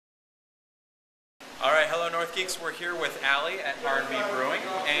All right, hello North Geeks. We're here with Allie at R&B Brewing,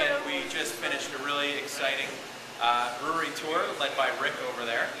 and we just finished a really exciting brewery tour led by Rick over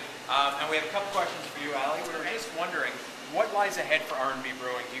there. And we have a couple questions for you, Allie. We were just wondering, what lies ahead for R&B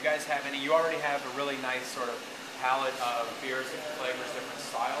Brewing? Do you guys have any? You already have a really nice sort of palette of beers, different flavors, different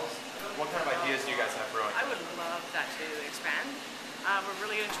styles. What kind of ideas do you guys have brewing? I would love that to expand. We're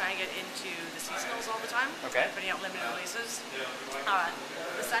really going to try and get into the seasonals all the time. Okay. Putting out limited releases.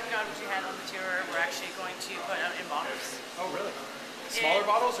 The second god which we had on the tour, we're actually going to put out in bottles. Oh, really? Smaller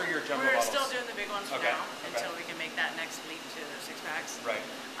bottles or your jumbo we're bottles? We're still doing the big ones for now until we can make that next leap to the 6-packs. Right.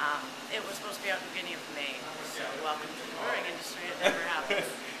 It was supposed to be out at the beginning of May, so welcome to the brewing industry. It never happened.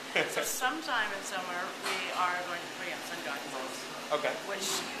 So sometime in summer, we are going to be putting out Sun God designs. Okay. Which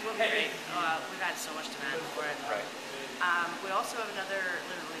will be great. We've had so much demand for it. Right. We also have another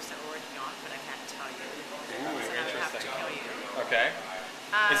limited release that we're working on, but I can't tell you. Ooh, so I would have to kill you. Okay.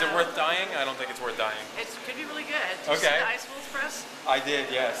 Is it worth dying? I don't think it's worth dying. It could be really good. Did Okay. you see the Ice Wolves press? I did,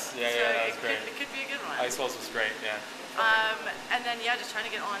 yes. Yeah, so that was great. It could be a good one. Ice Wolves was great, yeah. And then, yeah, just trying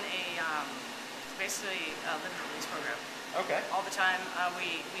to get on a, basically a limited release program. Okay. All the time.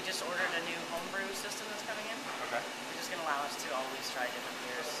 We just ordered a new homebrew system that's coming in. Okay. Which is going to allow us to always try different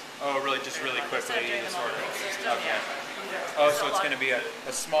beers. Oh, really? Just really quickly? Instead of doing them on the big system, okay. Yeah. Oh, so it's going to be a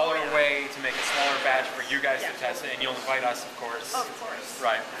smaller way to make a smaller batch for you guys to test it, and you'll invite us, of course. Oh, of course.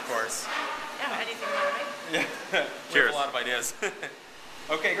 Right, of course. Yeah, anything you want to make? Yeah. Cheers. We have a lot of ideas.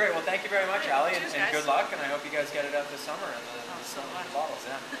 Okay, great. Well, thank you very much, Allie, and good luck, and I hope you guys get it out this summer in the bottles.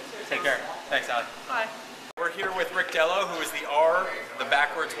 Yeah. Take care. Thanks, Allie. Bye. We're here with Rick Dello, who is the R, the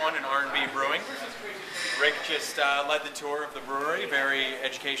backwards one in R&B Brewing. Rick just led the tour of the brewery, very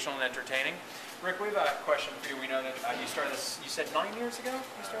educational and entertaining. Rick, we have a question for you. We know that you started this, you said 9 years ago?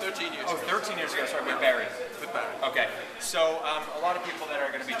 13 years ago. Oh, 13 years ago, sorry, with Barry. With Barry. Okay, so a lot of people that are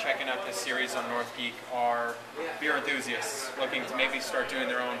going to be checking out this series on NorthGeek are beer enthusiasts, looking to maybe start doing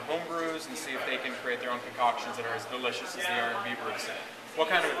their own home brews and see if they can create their own concoctions that are as delicious as the R&B brews. What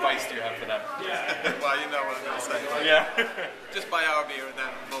kind of advice do you have for them? Well, you know what I'm going to say. Right? Yeah. Just buy our beer and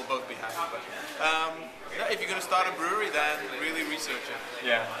then we'll both be happy. But, if you're going to start a brewery, then really research it.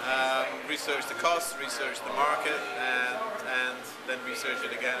 Yeah. Research the costs, research the market, and then research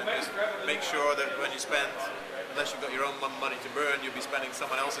it again. And just make sure that when you spend, unless you've got your own money to burn, you'll be spending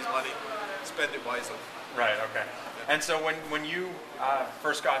someone else's money. Spend it wisely. Right, okay. And so when you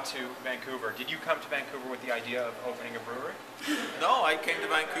first got to Vancouver, did you come to Vancouver with the idea of opening a brewery? No, I came to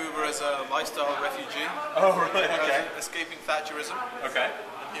Vancouver as a lifestyle refugee. Oh, really? Okay. Escaping Thatcherism. Okay.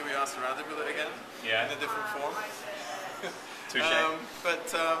 And here we are surrounded with it again. Yeah. In a different form. Touché. But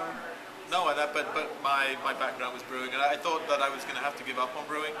my background was brewing, and I thought that I was going to have to give up on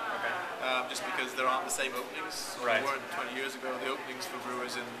brewing. Okay. Just because there aren't the same openings. Right. There weren't 20 years ago the openings for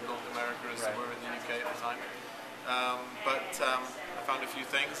brewers in North America as there were in the UK at the time. I found a few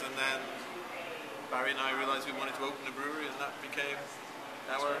things, and then Barry and I realized we wanted to open a brewery, and that became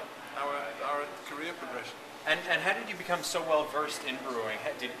our career progression. And how did you become so well versed in brewing?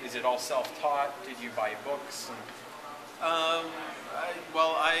 Is it all self-taught? Did you buy books?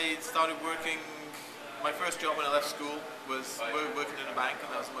 I started working. My first job when I left school was working in a bank, and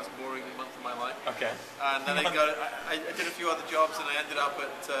that was the most boring month of my life. Okay. And then I did a few other jobs, and I ended up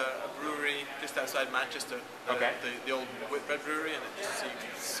at a brewery just outside Manchester. Okay. The old Whitbread Brewery, and it just seemed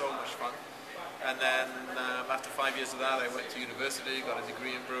so much fun. And then after 5 years of that, I went to university, got a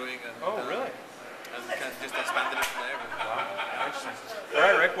degree in brewing, and really? And kind of just expanded it from there. Wow, interesting. All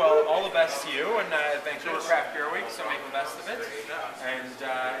right, Rick. Well, all the best to you, and Vancouver Craft Beer Week. So make the best of it, and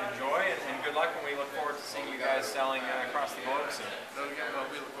enjoy, and good luck. And we look forward to seeing you guys selling across the globe soon. Okay, well,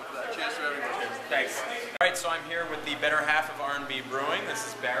 we look forward to that. Cheers to everyone. Cheers. Thanks. All right, so I'm here with the better half of R&B Brewing. This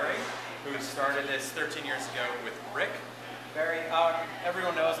is Barry, who started this 13 years ago with Rick. Barry,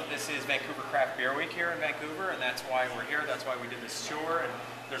 everyone knows that this is Vancouver Craft Beer Week here in Vancouver, and that's why we're here. That's why we did this tour, and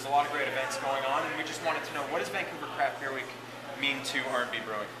there's a lot of great events going on, and we just wanted to know, what does Vancouver Craft Beer Week mean to R&B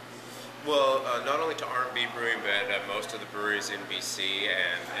Brewing? Well, not only to R&B Brewing, but most of the breweries in BC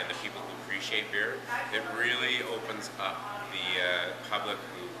and the people who appreciate beer. It really opens up the public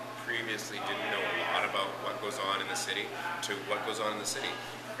who previously didn't know a lot about what goes on in the city to what goes on in the city.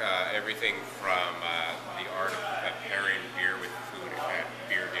 Everything from the art of pairing beer with food at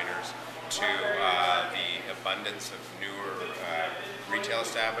beer dinners to the abundance of newer retail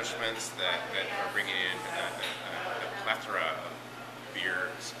establishments that are bringing in a plethora of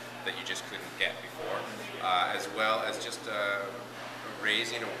beers that you just couldn't get before, as well as just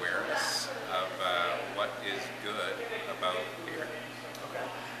raising awareness of what is good about beer. Okay.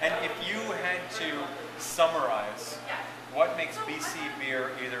 And if you had to summarize what makes BC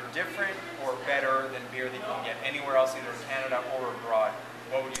beer either different or better than beer that you can get anywhere else, either in Canada or abroad?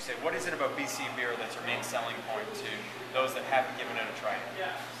 What would you say? What is it about BC beer that's your main selling point to those that haven't given it a try?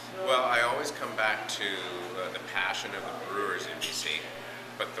 Well, I always come back to the passion of the brewers in BC,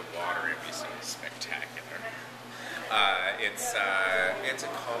 but the water in BC is spectacular. It's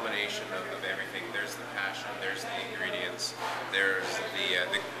a culmination of everything. There's the passion, there's the ingredients, there's the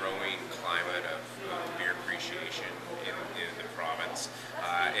growing climate of beer appreciation in the province.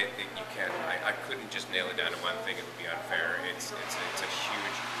 You can I couldn't just nail it down to one thing; it would be unfair. It's a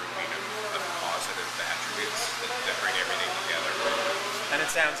huge grouping of positive attributes that bring everything together. And it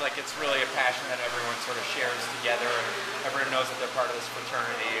sounds like it's really a passion that everyone sort of shares together, and everyone knows that they're part of this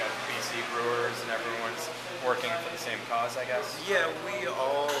fraternity of BC brewers, and everyone's working for the same cause, I guess. Yeah, we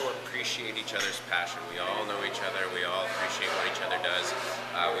all appreciate each other's passion. We all know each other. We all appreciate what each other does.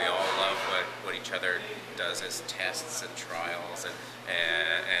 We all love what each other does as tests and trials,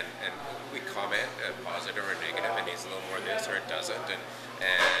 and we comment positive or negative. It needs a little more of this or it doesn't.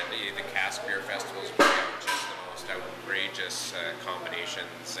 And the Cask Beer Festivals bring out just the most outrageous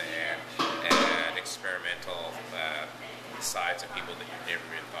combinations and experimental sides of people that you've never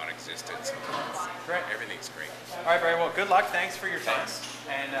even thought existed. So Great. Everything's great. All right, very well. Good luck. Thanks for your time.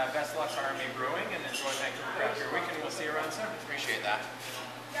 And best of luck to R&B Brewing, and enjoy Vancouver Craft Beer Week, and we'll see you around soon. Appreciate that.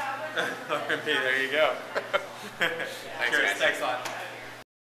 R&B, there you go. Thanks, Cheers. guys. Thanks a lot.